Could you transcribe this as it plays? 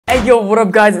Yo, what up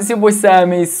guys, it's your boy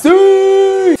Sammy.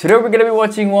 Today we're gonna be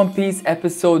watching One Piece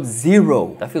episode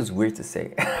 0. That feels weird to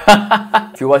say.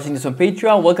 If you're watching this on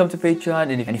Patreon, welcome to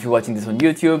Patreon. And if you're watching this on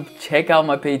YouTube, check out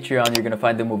my Patreon. You're gonna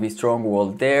find the movie Strong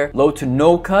World there. Low to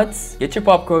no cuts. Get your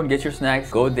popcorn, get your snacks,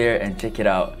 go there and check it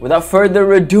out. Without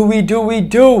further ado, we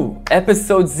do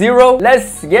episode 0.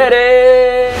 Let's get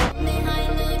it!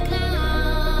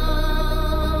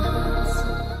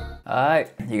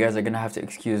 Alright, you guys are gonna have to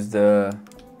excuse the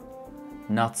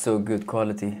not so good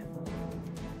quality.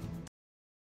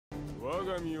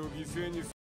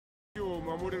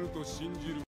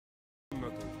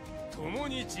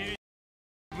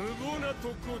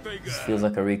 This feels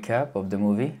like a recap of the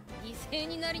movie.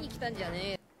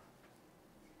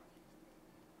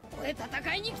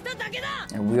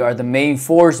 And we are the main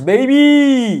force,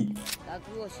 baby!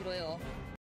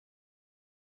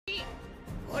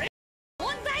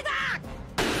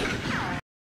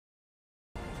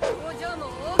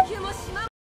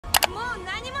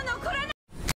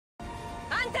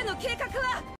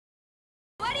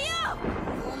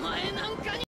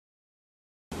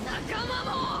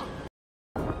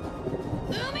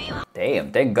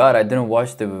 Damn, thank God I didn't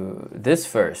watch this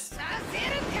first.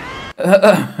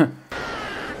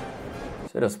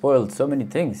 Should have spoiled so many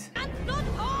things.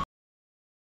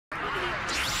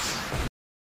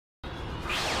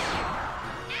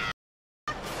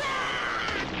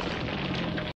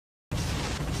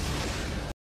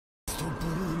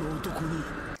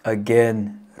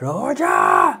 Again,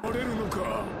 Roger!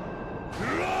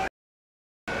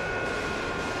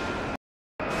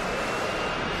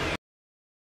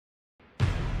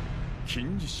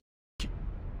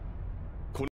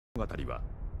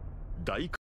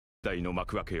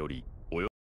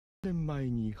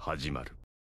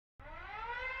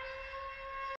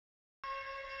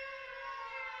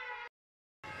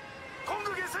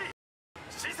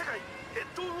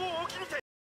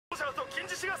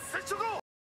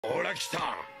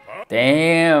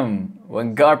 Damn,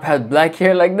 when Garp had black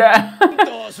hair like that.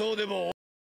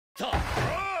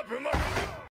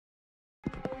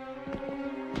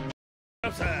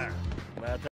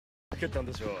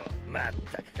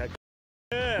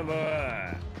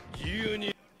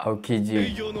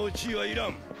 Aokiji.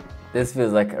 This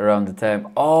feels like around the time.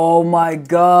 Oh my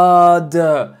God!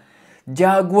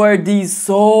 Jaguar D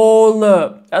Soul!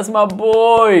 That's my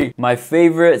boy! My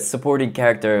favorite supporting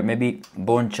character, maybe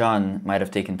Bonchan might have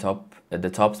taken the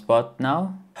top spot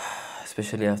now.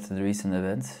 Especially after the recent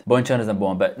events. Bonchan is number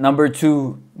 1, but number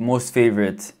 2 most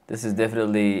favorite. This is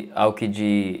definitely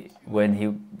Aokiji when he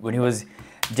was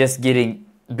just getting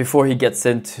before he gets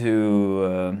sent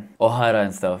to Ohara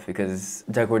and stuff, because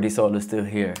Jaguar D Soul is still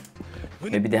here.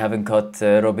 Maybe they haven't caught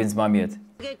Robin's mom yet.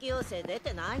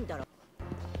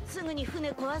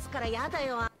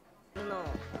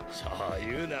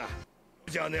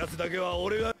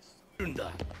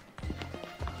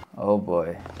 Oh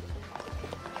boy.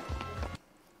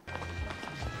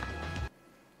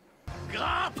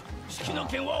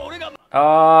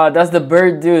 Ah, that's the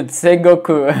bird dude,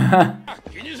 Sengoku.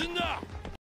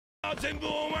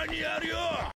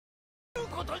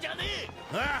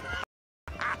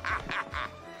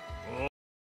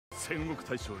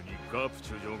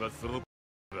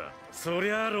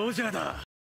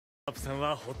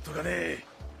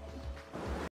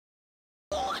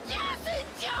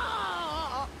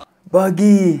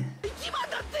 Buggy.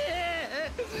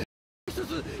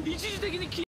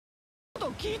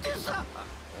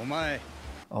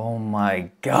 Oh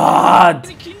my God!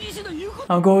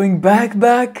 I'm going back.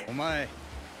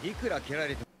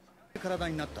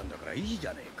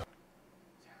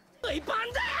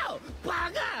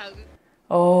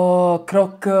 Oh,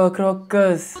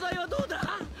 Crocus.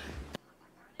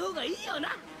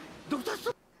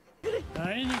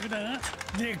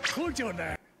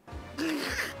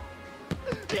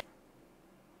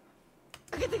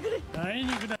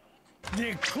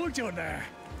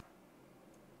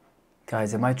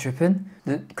 Guys, am I tripping?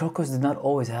 The Crocus did not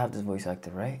always have this voice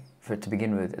actor, right? To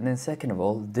begin with. And then second of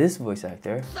all, this voice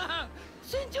actor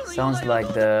sounds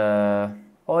like the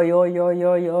oi oi oi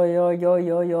oi oi oi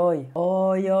oi oi oi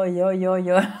oi oi oi oi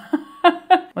oi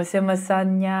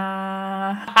Mosemasanya.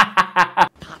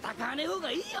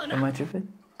 Am I tripping?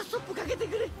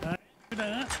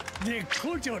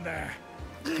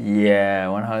 Yeah,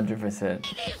 100%.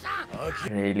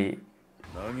 Really.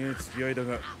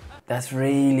 That's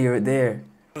really right there.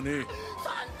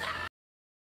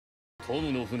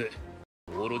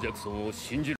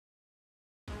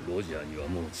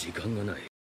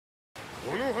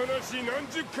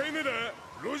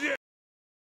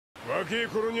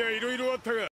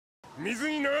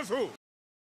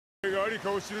 があり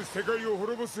かを知る世界を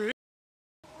滅ぼす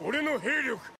俺の兵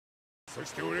力、そし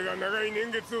て俺が長い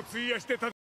年月を費やしてた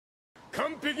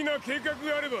完璧な計画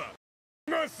があれば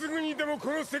今すぐにでもこ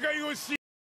の世界を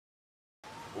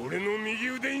俺の右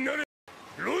腕になれ。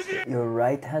ロジャー Your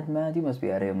right hand man? You must be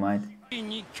out of your mind.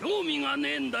 に興味が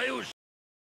ねえんだよ。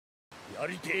や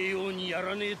りてえようにや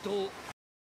らねえと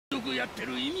やって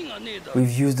る意味がねえだ。 We've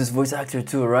used this voice actor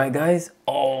too, right guys?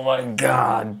 Oh my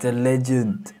god, the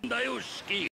legend. だよ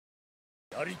式。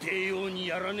やりてえように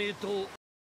やらねえと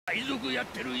海賊やっ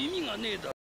てる意味がねえ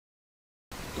だ。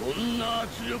どんな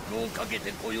圧力をかけ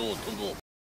てこようとも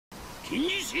禁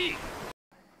じし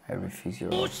I refuse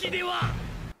your お offer. しでは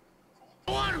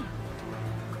終わる。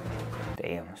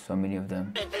 Damn, so many of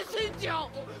them. 船長、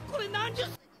これ何十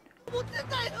持って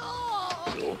たよ。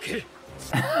どけ。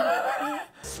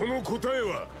その答え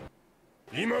は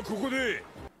今ここで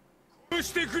殺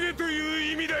してくれとい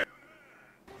う意味だよ。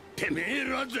てめえ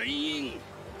ら全員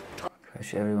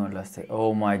Crush everyone last day.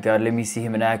 Oh my god, let me see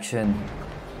him in action.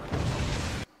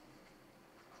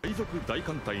 海賊大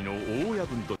艦隊の大親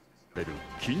分とされる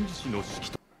金獅子の指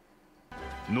揮と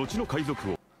後の海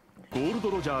賊王ゴールド・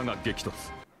ロジャーが激突。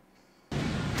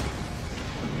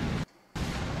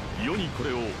世にこ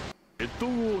れをレッドウ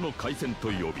ォーの海戦と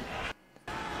呼び、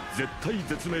絶体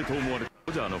絶命と思われた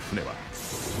ロジャーの船は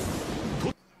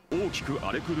と大きく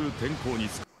荒れ狂う天候に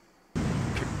結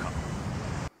果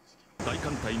大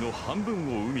艦隊の半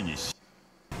分を海にし、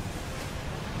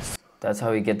 That's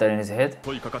how he get that in his head?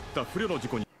 問いかかった不慮の事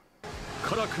故に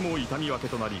辛くも痛み分け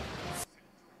となり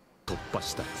突破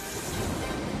した。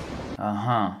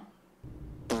 Uh-huh.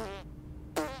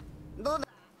 どうだ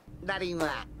ダリン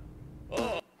は。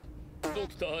ド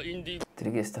クターインディ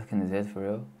Did he get stuck in his head for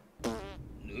real?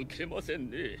 抜けません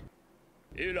ね。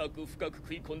えらく深く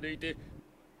食い込んでいて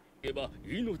言えば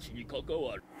命に関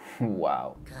わる。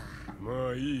Wow. ま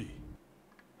あいい、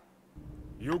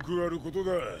よくあること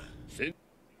だ。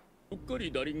うっか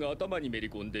りダリンが頭にめり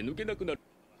込んで抜けなくなる。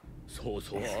そう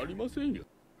そうありませんよ。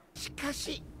しか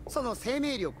しその生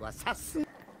命力はさすが。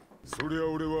そりゃ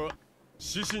俺は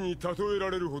獅子に例えら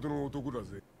れるほどの男だ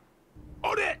ぜ。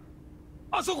あれ、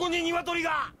あそこに鶏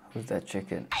が。 Who's that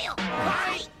chicken?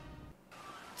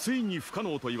 ついに不可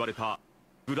能と言われた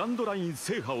グランドライン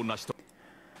制覇を成し遂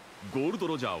げ、ゴールド・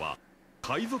ロジャーは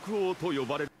海賊王と呼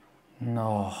ばれる。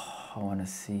 No, I wanna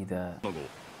see that. その後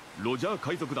ロジャー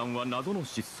海賊団は謎の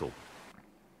失踪。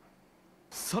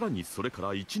さらにそれか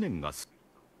ら1年が過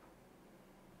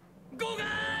ぎ、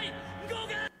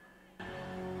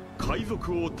海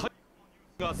賊王タイ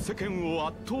が世間を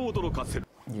あっと驚かせる。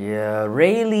 Yeah,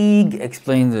 Ray League,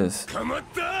 explain this. かまっ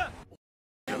た。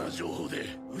嫌な情報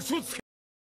で嘘つけ。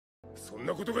そん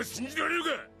なことが信じられるか。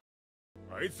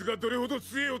あいつがどれほど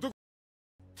強い男、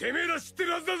てめえら知って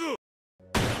るはずだぞ。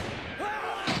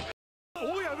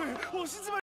親分押し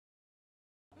詰ま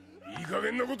り。いい加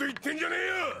減なこと言ってんじゃねえ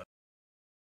よ。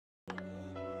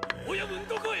親分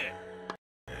どこへ。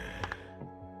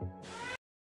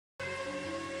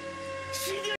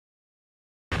死に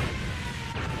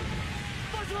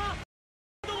場所は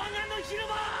湾岸の広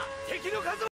場。敵の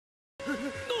数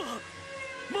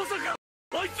まさか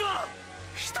あいつは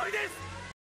一人です。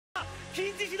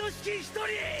金獅子の指揮一人。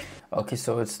 Okay,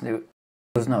 so it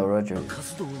was not Roger.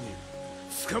 活動に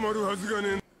捕まるはずがね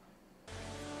え。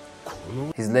こ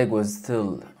の His leg was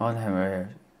still on him right here.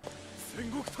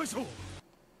 戦国大将。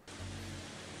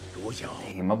ロジャ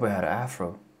ー、 Hey, my boy had an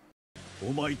afro.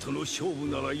 お前との勝負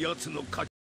なら奴の勝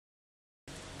ち。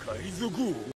海賊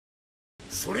王、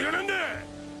それがなんだ。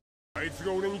あいつ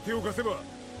が俺に手を貸せば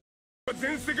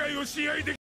全世界を支配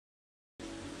でき。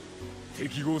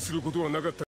適合することはなか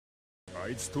った。あ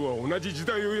いつとは同じ時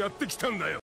代をやってきたんだ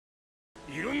よ。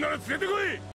いるんなら連れてこ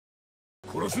い。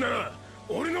殺すなら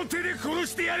俺の手で殺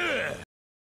してやる。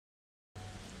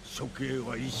処刑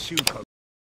は1週間。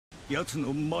奴の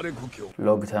生まれ故郷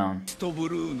Logtown. ストブ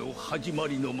ルーの始ま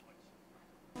りの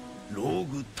ロー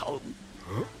グタウン。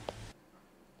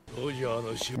ロジャー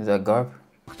の Is that Garp?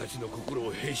 僕たちの心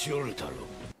をへし折るだろ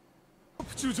う。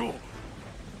副中長、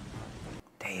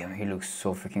 Damn, he looks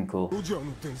so freaking cool. ロジャー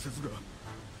の伝説が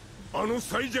あの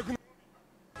最弱の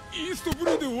イーストブ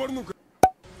ルーで終わるのか。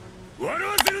笑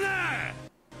わせるな。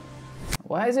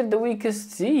 Why is it the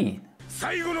weakest seed?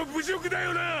 最後の侮辱だ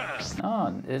よな。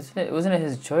 No, wasn't it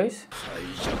his choice?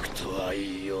 最弱とは言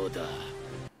いようだ。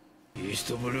イース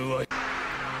トブルーは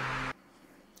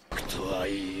とは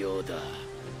言いようだ。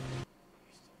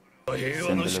平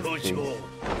和の象徴。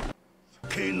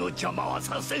刑の邪魔は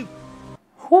させん。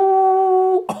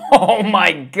 Whoo! Oh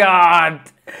my god!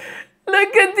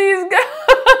 Look at these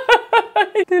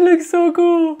guys! They look so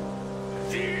cool.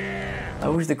 I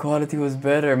wish the quality was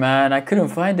better, man. I couldn't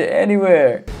find it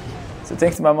anywhere. So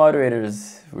thanks to my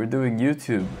moderators. We're doing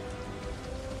YouTube.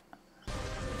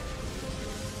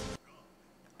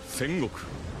 戦国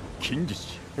金獅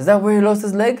子 Is that where he lost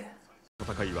his leg?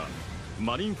 戦いは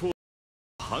マリンフォー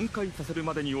ドを半壊させる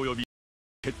までに及び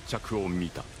決着を見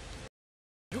た。こ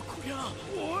りゃ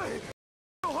おい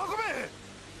運べ。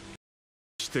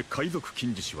そして海賊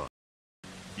金獅子は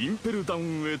インペルダウ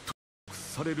ンへ投獄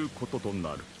されることと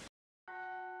なる。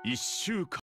1週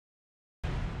間。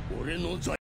俺の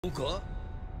財宝か。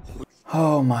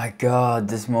 Oh my god,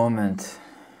 this moment.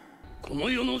 この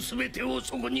世のすべてを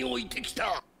そこに置いてき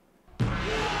た。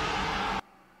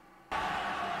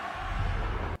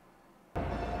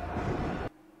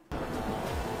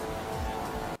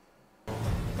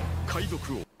海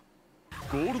賊王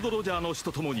ゴールド・ロジャーの死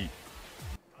とともに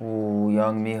Oh,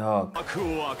 young Mihawk. 幕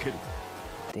を開ける。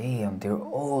 Damn, they're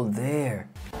all there.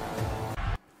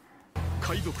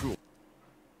 海賊王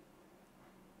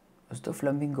Was the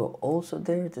flamingo also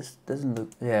there? This doesn't look...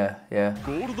 Yeah, yeah.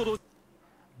 ゴールド・ロ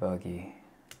Buggy.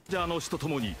 ジャーの死とと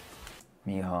もに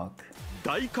Mihawk.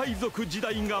 大海賊時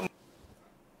代が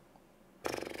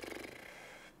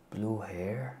Blue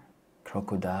hair?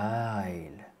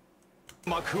 Crocodile.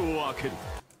 幕を開ける。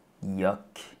 Yuck.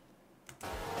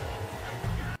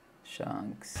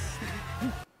 Shanks.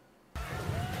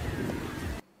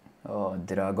 Oh,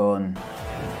 dragon.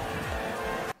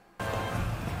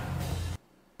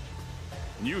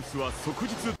 ニュースは即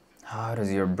日 How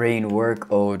does your brain work,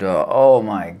 Oda? Oh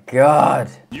my god.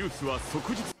 ニュースは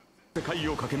即日世界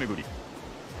を駆け巡り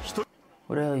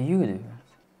What the hell you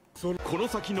do? この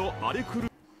先の荒れ狂う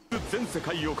全世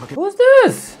界を駆け Who's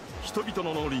this? 人々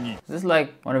の脳裏に Is this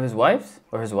like one of his wives?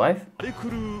 Or his wife? 荒れ狂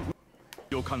う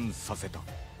予感させた。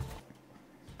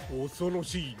恐ろ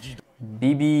しい時代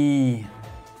BB.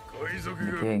 海賊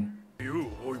The が king. よ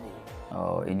おいも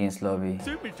Oh, Indian Slobby.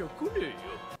 攻めちゃ来ねえよ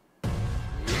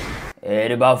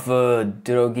Elbaf,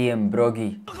 Drogi and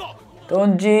Brogi.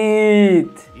 Don't cheat!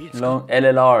 Long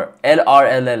LLR.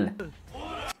 LRLL.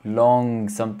 Long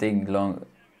something long.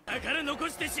 だから残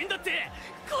して死んだって。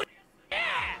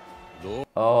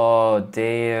 Oh,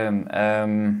 damn.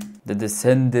 The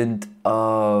descendant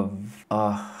of...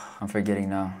 I'm forgetting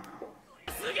now.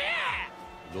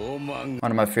 ロマン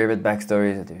One of my favorite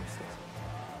backstories. Dude.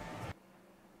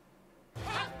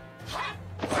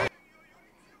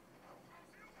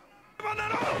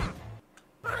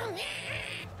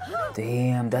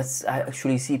 Damn, that's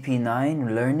actually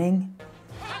CP9 learning?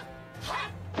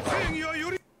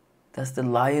 That's the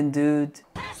lion dude.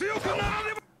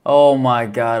 Oh my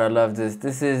god, I love this.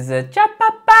 This is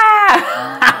Chapapa!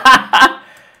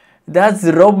 That's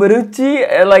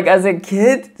Roberucci, like as a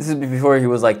kid. This is before he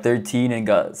was like 13 and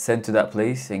got sent to that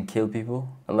place and killed people.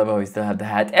 I love how he still had the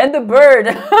hat and the bird.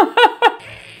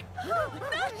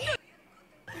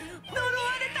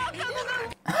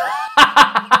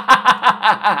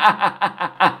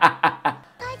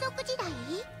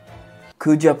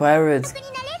 Kuja Pirates.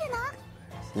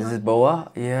 This is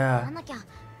Boa? Yeah.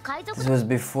 This was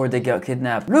before they got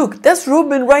kidnapped. Look, that's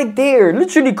Robin right there.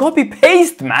 Literally copy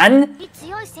paste, man.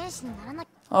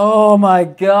 Oh my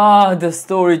god, the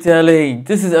storytelling.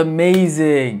 This is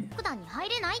amazing.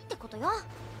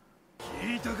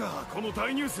 聞いたかこの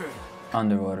大ニュース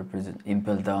Underwater prison,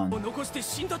 impel down. 残して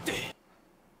死んだって。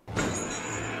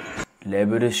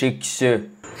 Level 6.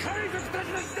 海賊たち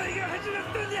の時代が始まっ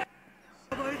たんじゃ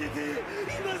暴いてて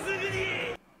今すぐに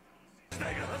時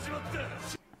代が始まった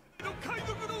海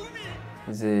賊の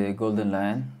海 Is it Golden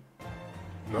Lion?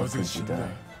 なぜ死んだ Damn,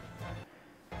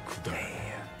 くだ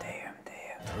damn,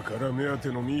 damn. 宝目当て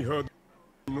のミーハー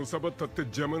ドのさばったって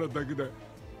邪魔なだけだ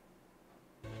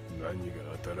何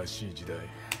が新しい時代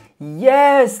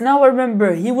Yes, now I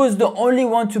remember. He was the only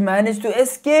one to manage to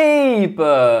escape.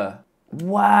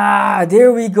 Wow,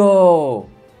 there we go.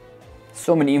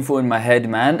 So many info in my head,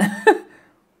 man.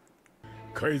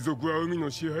 海賊は海の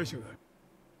支配者だ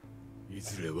い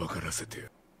ずれ分からせて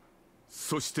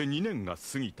そして2年が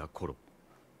過ぎた頃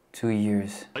 2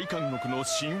 years. 大監獄の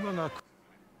神話が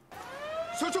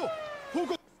社長報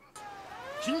告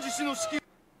金獅子の指揮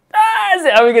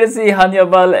Are we gonna see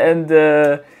Hannibal and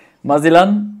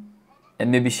Mazilan?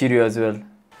 And maybe Shiryu as well.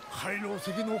 廃炉石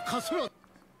の枷は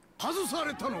外さ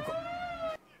れたのか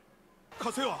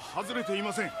枷は外れてい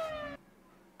ません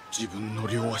自分の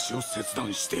両足を切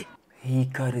断して He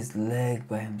cut his leg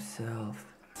by himself.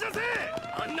 先生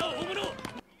あんな大物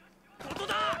こと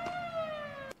だ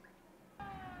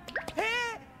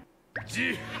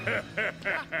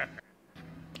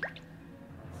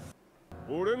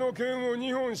俺の剣を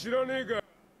2本知らねえか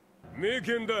名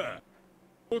剣だ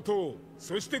音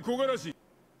そして木枯らし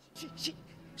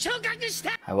昇格し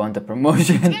た。 I want the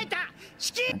promotion. 間違えた。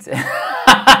式。 That's it.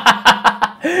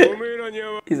 おめえらに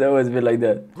は He's always been like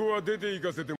that. ここは出て行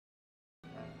かせても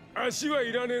足は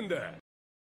いらねえんだ。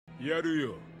やる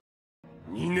よ。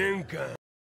2年間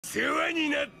世話に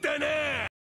なったな。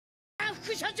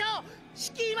副所長、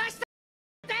敷きました。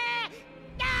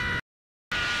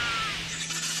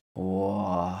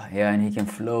 Wow, yeah, and he can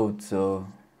float, so.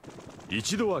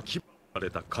 一度は決められ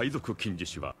た海賊金獅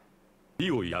子は火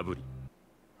を破り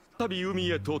再び海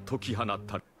へと解き放っ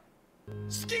た。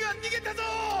式が逃げたぞ。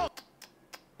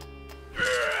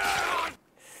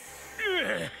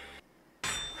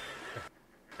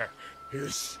よ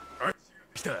し、あ、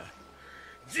来た。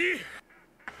じ。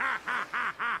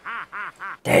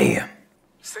Damn.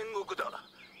 戦国だ。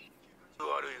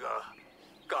悪いが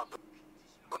ガプ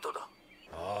ことだ。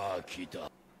ああ、聞いた。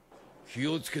気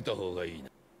をつけた方がいいな。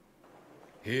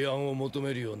平安を求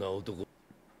めるような男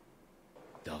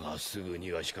だが、すぐ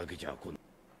には仕掛けちゃこん。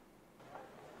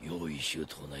用意周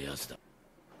到なやつだ。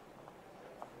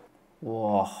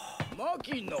 Wow. マ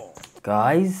キノ。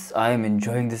 Guys, I am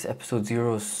enjoying this episode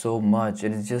 0 so much.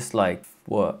 It is just like,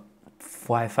 what,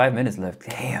 five minutes left.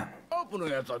 Damn. アップの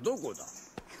やつはどこだ。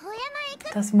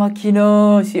 That's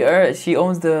Makino. She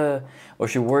owns the, or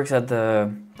she works at the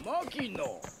マキ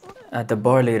ノ。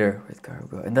 bar later with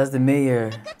Garuga. And that's the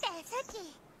mayor.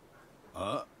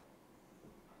 あ、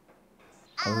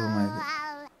 Oh my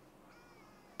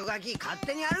god. ガキ勝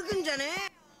手に歩くんじゃね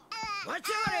え。待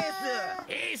ちやが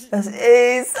れ、エース。 That's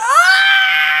Ace.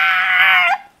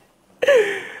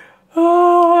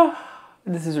 Ah!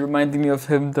 This is reminding me of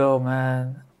him though,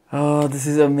 man. Oh, this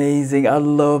is amazing. I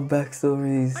love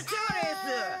backstories. 待ちやが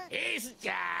れ、エース。エースち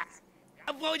ゃん。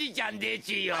おじちゃんで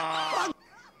ちよ。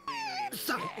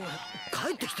さ、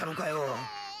帰ってきたのかよ。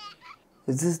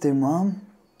 Is this their mom?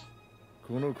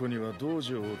 この子には道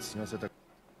場を継がせた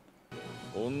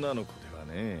女の子では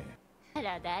ね。あ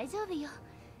ら大丈夫よ。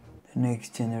 The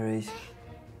next generation.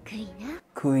 クイナ。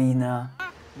 Kuina.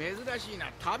 珍しい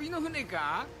な、旅の船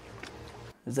か。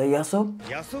 Is that Yasop?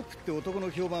 ヤソップって男の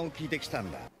評判を聞いてきた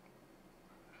んだ。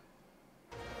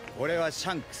俺はシ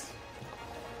ャンクス。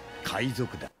海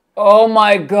賊だ。 Oh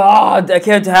my god! I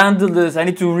can't handle this. I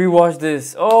need to rewatch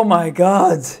this. Oh my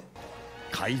god!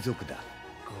 海賊だ。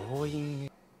強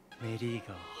引メリー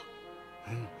ゴ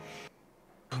ー。うん。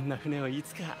こんな船をい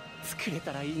つか作れ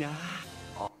たらいいな。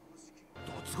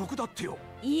脱獄だってよ。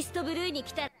イーストブルーに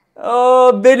来た。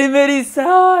 Oh,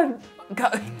 Berry-san!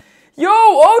 Yo,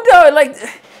 Oda! Like,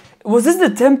 was this the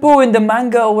tempo in the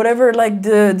manga or whatever? Like,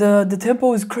 the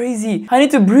tempo is crazy. I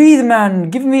need to breathe, man.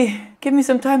 Give me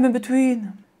some time in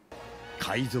between.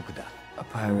 海賊だ。 A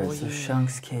pirate, so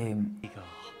Shanks came.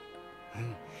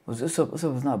 Was Usopp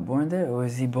was not born there, or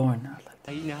was he born?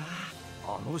 いいな。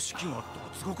あの式が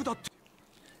脱獄だって。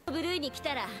ブルーに来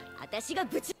たら私が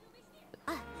ぶち。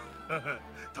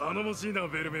頼もしいな、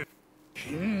ベルメ。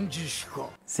金獅子か。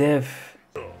 Zeph.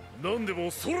 なんでも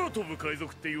空飛ぶ海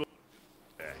賊って言わ。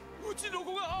うちの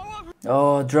子が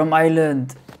泡。 Oh, Drum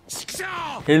Island. 畜生。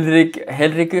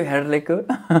 Helriku?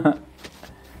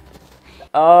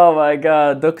 Oh my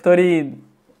god, Doctorine.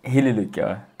 Hililuk.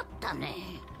 だね。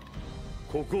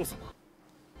国王様、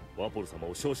ワポル様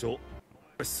を少々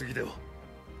しすぎでは。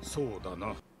そうだ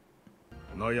な。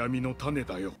悩みの種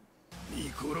だよ。ニ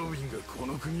コロウィンがこ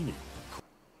の国に。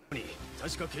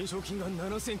確か懸賞金が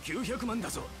7900万だ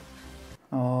ぞ。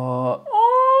 Oh,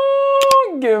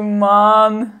 good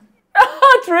man.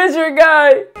 Treasure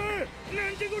guy.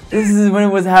 This is when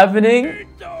it was happening.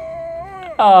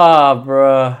 Ah,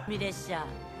 bruh. ミレッシャー。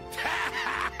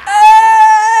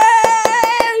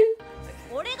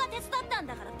俺が手伝ったん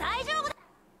だから大丈夫だ。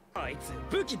あいつ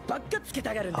武器ばっかつけ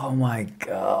たがるんだ。 Oh my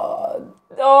god.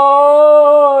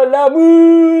 Oh,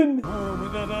 Laboon. もう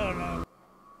無駄だな。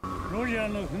ロリア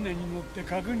の船に乗って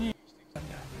確認。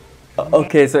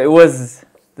 Okay, so it was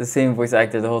the same voice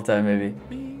actor the whole time, maybe.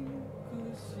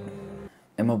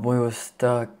 And my boy was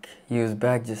stuck. He was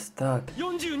back just stuck.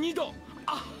 42度。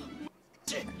あ、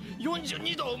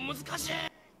42度難しい。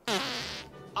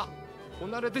あ、お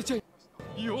なら出ちゃ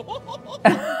うよ。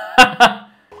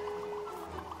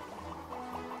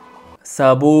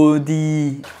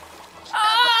 Sabodi.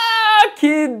 Ah,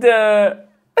 kid.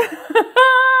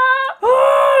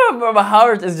 Bro, my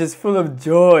heart is just full of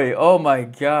joy. Oh my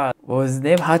god. What was his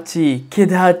name? Hachi. Kid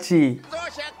Hachi.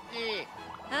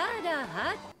 あら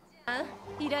はあ、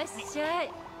いらっしゃ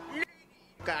い。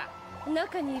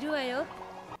中にいるわよ。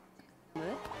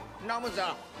飲む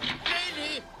ぞ。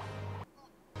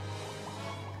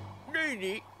レイ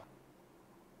リー。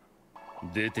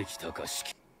出てきたか、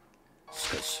式。し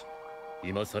かし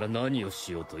今さら何を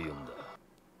しようというんだ。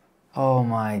Oh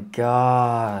my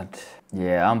god.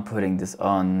 Yeah, I'm putting this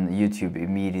on YouTube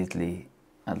immediately.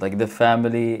 And like the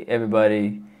family,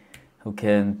 everybody who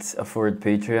can't afford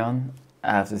Patreon,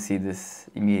 I have to see this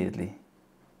immediately.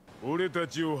 Who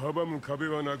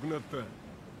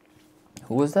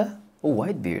was that? Oh,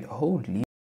 Whitebeard. Holy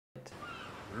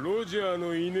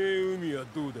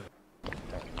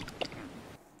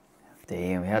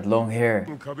damn, he had long hair.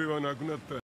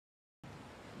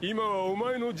 今はお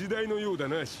前の時代のようだ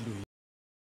な、白い。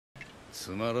つ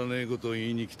まらねえこと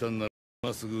言いに来たんなら、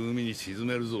今すぐ海に沈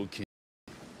めるぞ、金。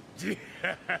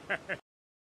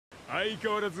相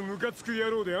変わらずムカつく野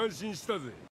郎で安心した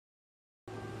ぜ。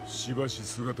しばし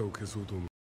姿を消そうと思う。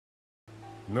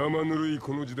生ぬるい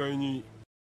この時代に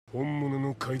本物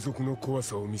の海賊の怖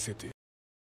さを見せて。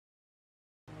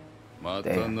ま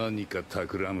た何か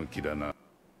企む気だな。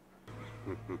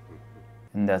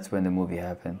And that's when the movie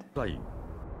happened.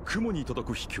 雲に届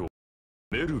く秘境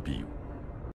メルビウ。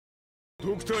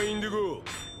ドクターインディゴ、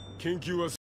研究は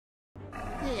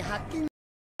発見が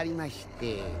ありまし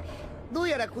て、どう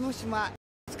やらこの島、い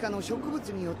くつかの植物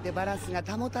によってバランスが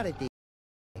保たれてい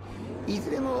る。い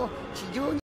ずれも地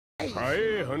上に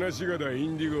早い話がだ、イ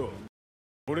ンディゴ。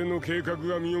俺の計画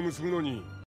が実を結ぶのに。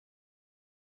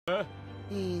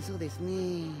そうですね。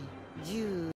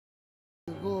15、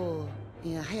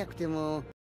いや早くても。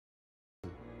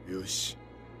よし。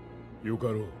よか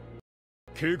ろう。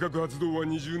計画発動は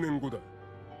20年後だ。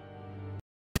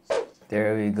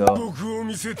There we go. 僕を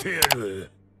見せてやる。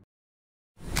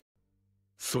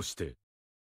そして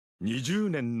20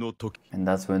年の時。And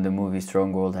that's when the movie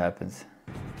Strong World happens.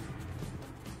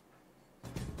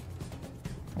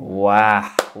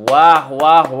 Wow. Wow,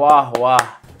 wow, wow, wow.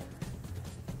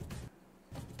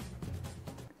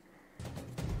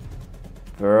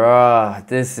 Bruh,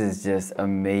 this is just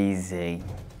amazing.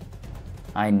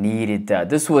 I needed that.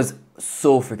 This was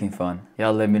so freaking fun.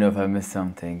 Y'all let me know if I missed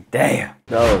something. Damn,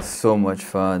 that was so much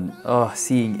fun. Oh,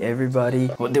 seeing everybody,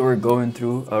 what they were going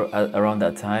through around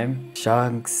that time.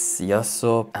 Shanks,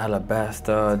 Yasop,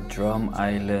 Alabasta, Drum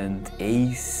Island,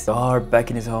 Ace, Gar back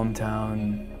in his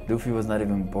hometown. Luffy was not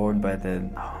even born by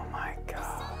then. Oh my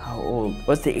god. How old?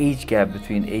 What's the age gap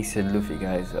between Ace and Luffy,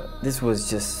 guys? This was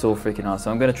just so freaking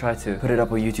awesome. I'm gonna try to put it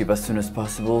up on YouTube as soon as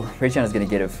possible. Patreon is gonna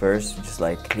get it first, just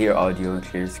like clear audio and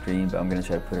clear screen, but I'm gonna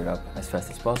try to put it up as fast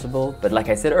as possible. But like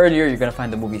I said earlier, you're gonna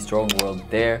find the movie Strong World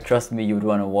there. Trust me, you would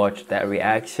wanna watch that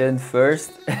reaction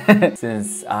first,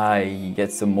 since I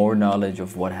get some more knowledge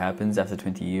of what happens after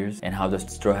 20 years and how the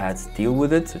Straw Hats deal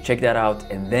with it. So check that out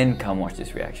and then come watch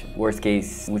this reaction. Worst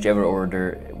case, whichever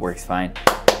order works fine.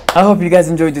 I hope you guys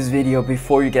enjoyed this video.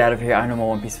 Before you get out of here, I know my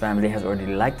One Piece family has already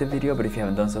liked the video, but if you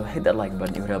haven't done so, hit that like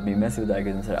button. It would help me immensely with the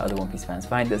algorithm so that other One Piece fans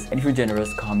find us. And if you're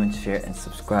generous, comment, share, and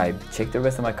subscribe. Check the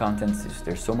rest of my content.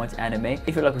 There's so much anime.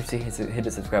 If you like what you see, hit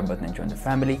the subscribe button and join the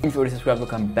family. If you already subscribed,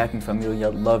 welcome back in family.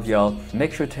 Y'all love y'all.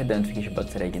 Make sure to hit the notification button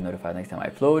so that you get notified next time I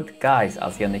upload. Guys,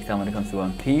 I'll see you next time when it comes to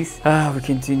One Piece. We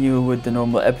continue with the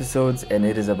normal episodes, and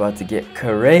it is about to get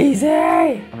crazy.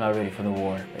 I'm not ready for the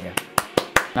war, but yeah.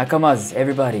 Nakamas,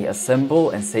 everybody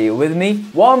assemble and say it with me.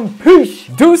 One Piece!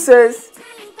 Deuces!